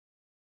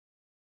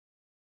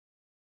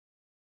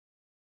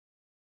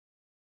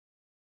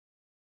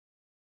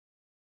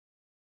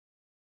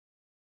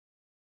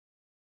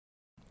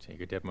Maharishi.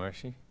 Gurudev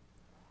Maharishi.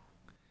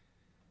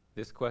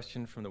 This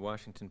question from the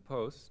Washington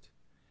Post.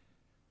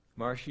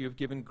 Maharishi, you have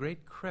given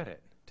great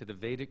credit to the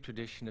Vedic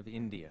tradition of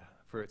India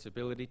for its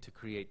ability to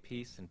create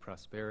peace and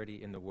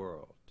prosperity in the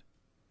world.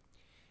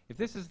 If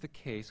this is the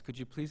case, could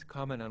you please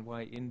comment on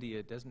why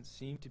India doesn't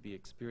seem to be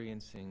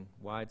experiencing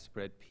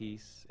widespread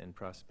peace and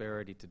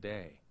prosperity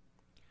today?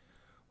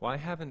 Why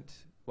hasn't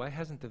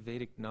the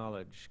Vedic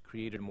knowledge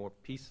created a more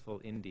peaceful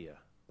India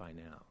by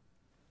now?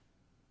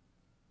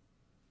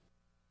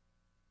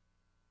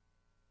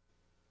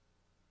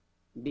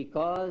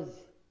 Because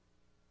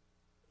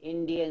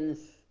Indians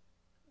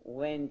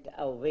went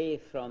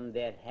away from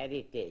their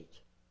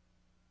heritage.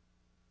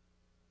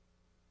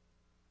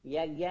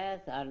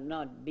 Yagyas are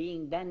not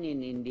being done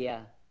in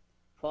India.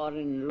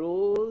 Foreign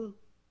rule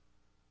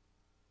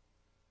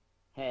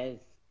has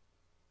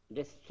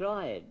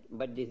destroyed,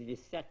 but this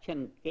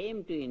destruction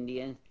came to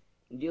Indians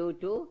due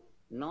to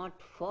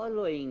not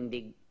following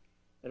the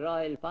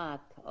royal path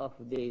of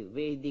the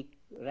Vedic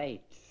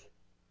rites.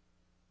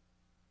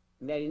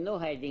 There is no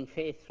hiding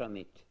face from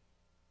it.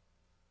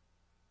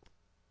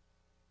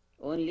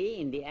 Only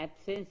in the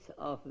absence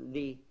of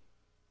the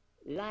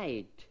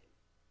light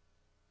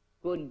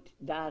could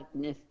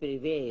darkness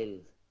prevail.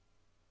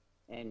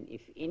 And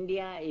if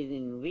India is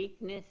in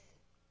weakness,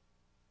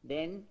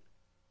 then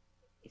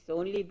it's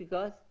only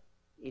because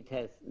it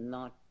has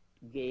not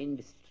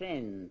gained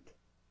strength.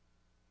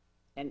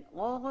 And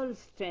all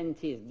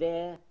strength is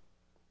there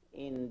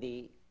in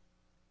the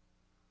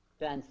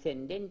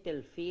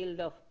transcendental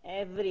field of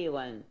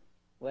everyone,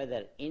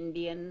 whether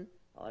Indian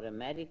or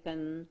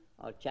American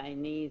or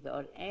Chinese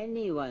or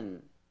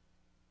anyone.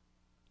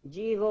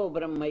 Jivo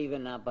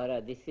Brahmaivana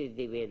para, this is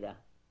the Veda.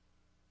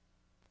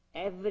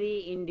 Every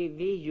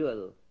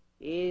individual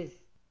is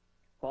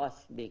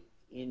cosmic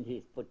in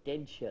his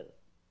potential.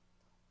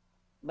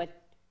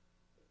 But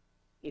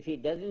if he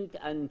doesn't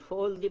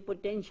unfold the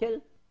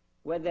potential,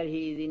 whether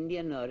he is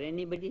Indian or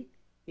anybody,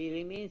 he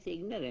remains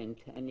ignorant,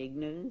 and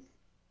ignorance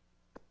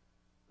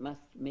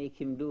must make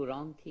him do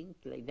wrong things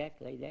like that,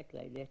 like that,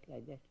 like that,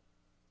 like that.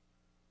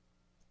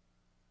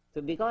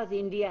 So because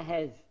India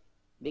has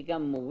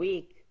become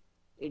weak,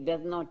 it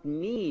does not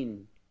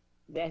mean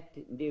that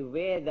the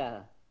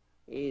Veda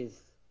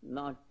is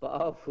not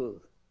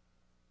powerful.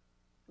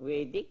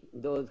 Vedic,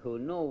 those who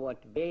know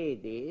what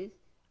Ved is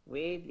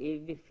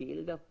the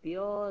field of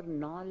pure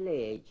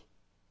knowledge.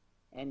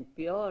 And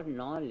pure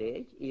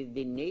knowledge is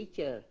the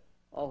nature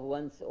of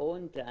one's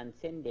own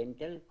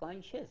transcendental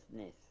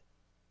consciousness.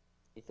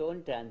 Its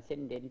own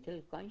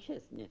transcendental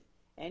consciousness.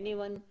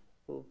 Anyone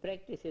who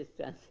practices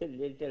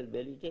transcendental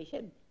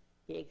meditation,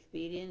 he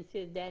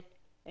experiences that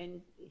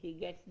and he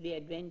gets the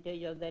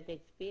advantage of that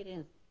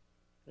experience.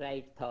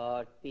 Right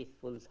thought,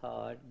 peaceful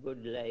thought,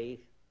 good life.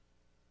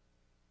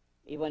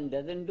 If one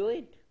doesn't do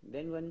it,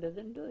 then one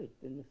doesn't do it.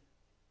 Then it's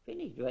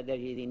finished, whether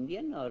he is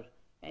Indian or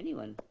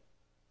anyone.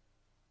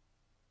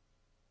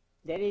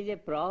 There is a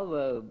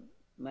proverb,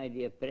 my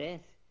dear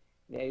press,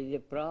 there is a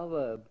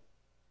proverb.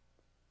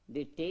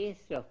 The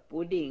taste of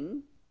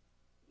pudding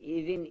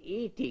is in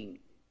eating.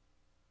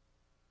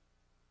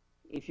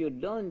 If you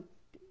don't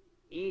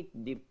eat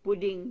the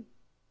pudding,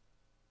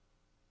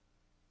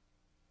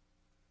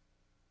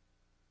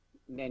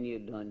 then you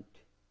don't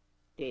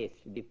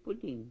taste the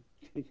pudding.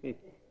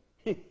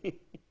 The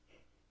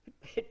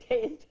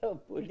taste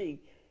of pudding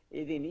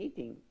is in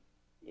eating.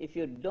 If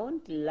you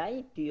don't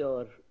light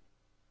your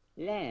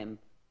lamp,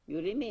 you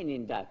remain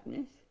in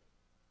darkness.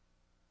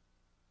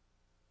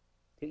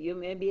 So you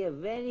may be a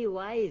very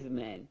wise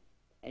man,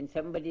 and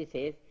somebody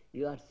says,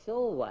 you are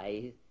so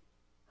wise,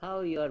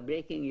 how you are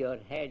breaking your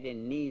head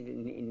and knees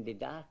in the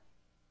dark?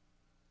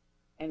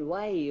 And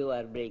why you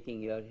are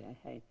breaking your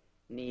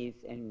knees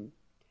and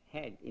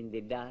head in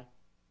the dark?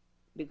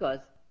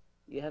 Because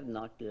you have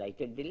not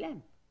lighted the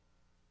lamp.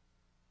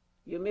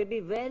 You may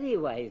be very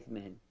wise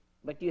man,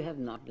 but you have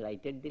not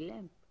lighted the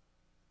lamp.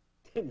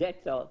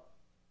 That's all.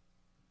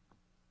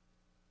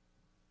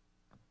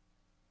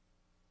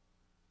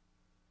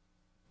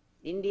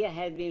 India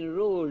has been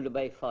ruled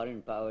by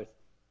foreign powers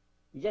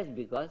just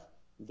because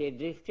they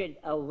drifted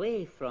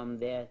away from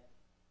their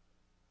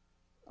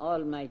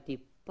almighty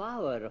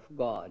power of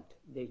God.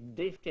 They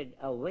drifted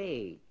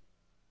away.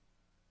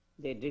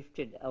 They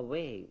drifted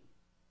away.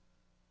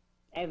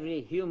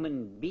 Every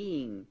human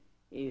being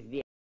is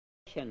the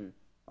expression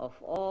of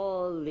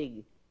all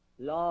the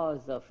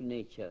laws of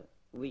nature,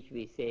 which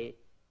we say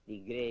the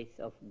grace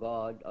of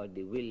God or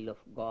the will of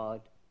God.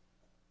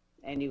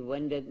 And if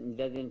one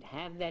doesn't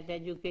have that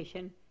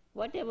education,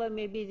 whatever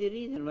may be the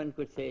reason, one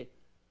could say,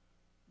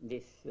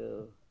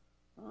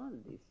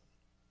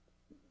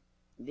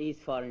 these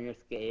foreigners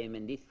came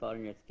and these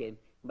foreigners came,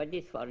 but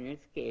these foreigners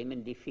came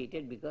and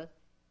defeated because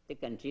the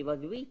country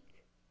was weak.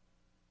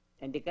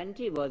 And the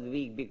country was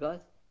weak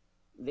because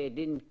they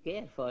didn't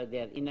care for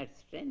their inner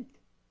strength.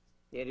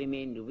 They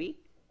remained weak.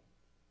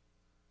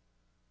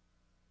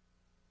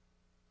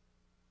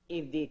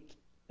 If the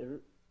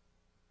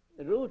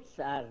roots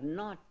are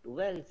not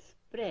well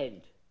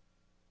spread,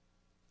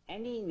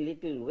 any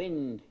little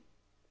wind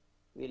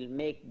will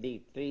make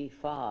the tree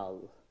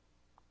fall.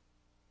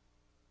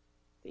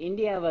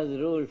 India was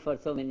ruled for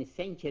so many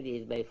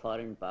centuries by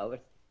foreign powers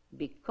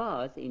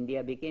because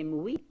India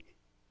became weak.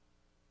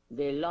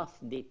 They lost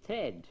the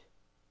thread.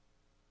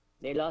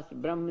 They lost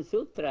Brahma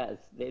Sutras,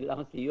 they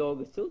lost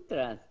Yoga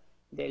Sutras,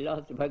 they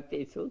lost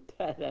Bhakti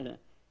Sutras, and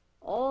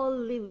all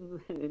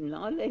the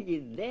knowledge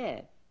is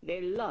there.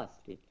 They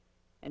lost it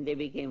and they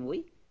became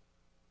weak.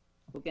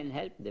 Who can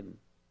help them?